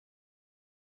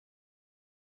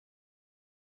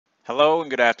Hello and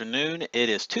good afternoon. It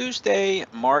is Tuesday,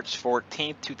 March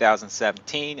 14th,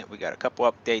 2017. We got a couple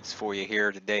updates for you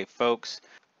here today, folks.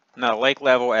 Now, the lake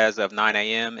level as of 9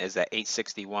 a.m. is at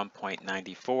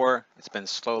 861.94. It's been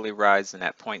slowly rising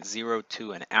at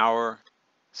 0.02 an hour.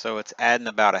 So it's adding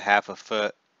about a half a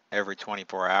foot every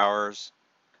 24 hours.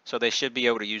 So they should be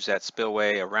able to use that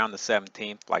spillway around the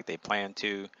 17th like they plan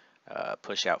to.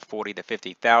 Push out 40 to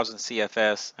 50,000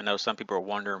 CFS. I know some people are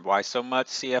wondering why so much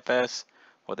CFS.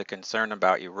 Well, they're concerned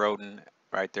about eroding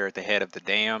right there at the head of the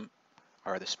dam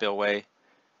or the spillway.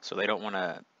 So they don't want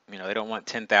to, they don't want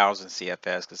 10,000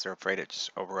 CFS because they're afraid it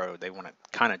just overrode. They want to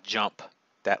kind of jump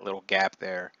that little gap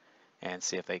there and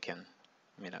see if they can,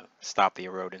 stop the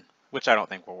eroding, which I don't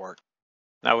think will work.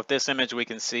 Now with this image, we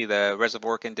can see the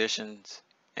reservoir conditions.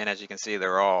 And as you can see,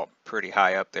 they're all pretty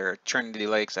high up there. Trinity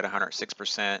Lake's at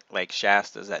 106%, Lake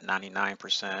Shasta's at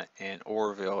 99%, and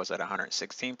Oroville is at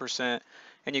 116%.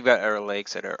 And you've got other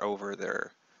lakes that are over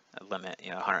their limit,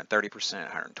 130%,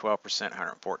 112%,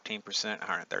 114%,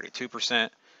 132%.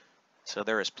 So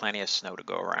there is plenty of snow to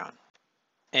go around.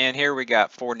 And here we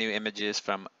got 4 new images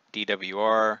from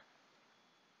DWR.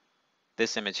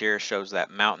 This image here shows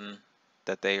that mountain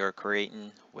that they are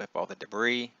creating with all the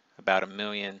debris. About 1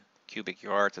 million cubic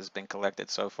yards has been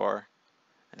collected so far,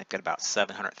 and they've got about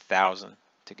 700,000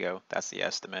 to go. That's the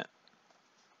estimate.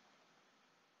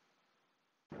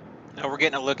 Now we're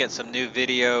getting a look at some new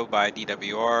video by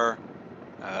DWR.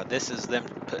 This is them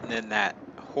putting in that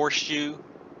horseshoe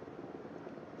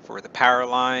for the power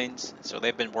lines. So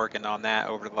they've been working on that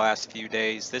over the last few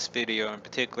days. This video in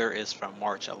particular is from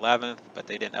March 11th, but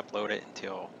they didn't upload it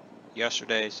until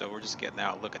yesterday. So we're just getting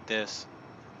out a look at this.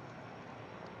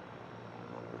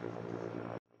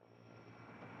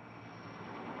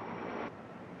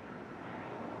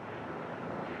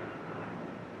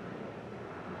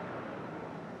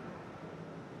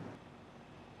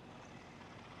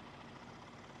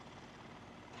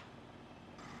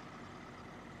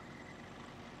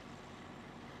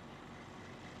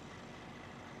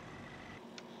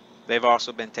 They've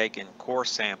also been taking core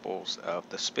samples of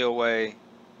the spillway.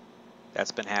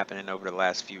 That's been happening over the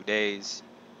last few days.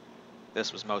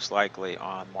 This was most likely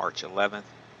on March 11th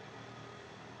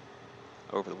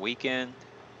over the weekend.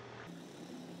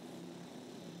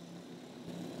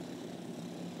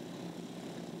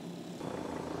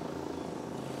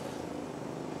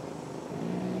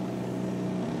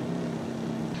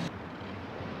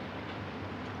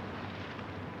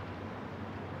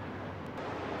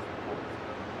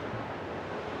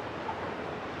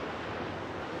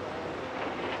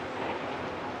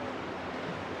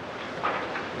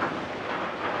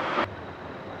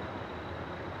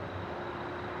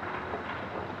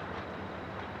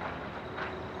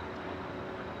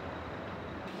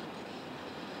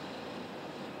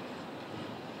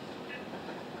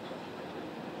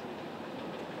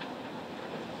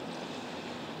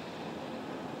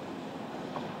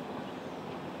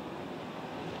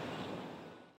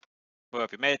 Well,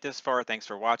 if you made it this far, thanks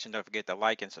for watching. Don't forget to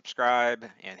like and subscribe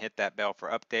and hit that bell for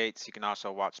updates. You can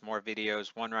also watch more videos,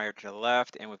 one right to the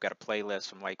left, and we've got a playlist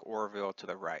from Lake Oroville to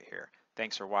the right here.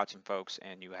 Thanks for watching, folks,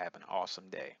 and you have an awesome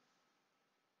day.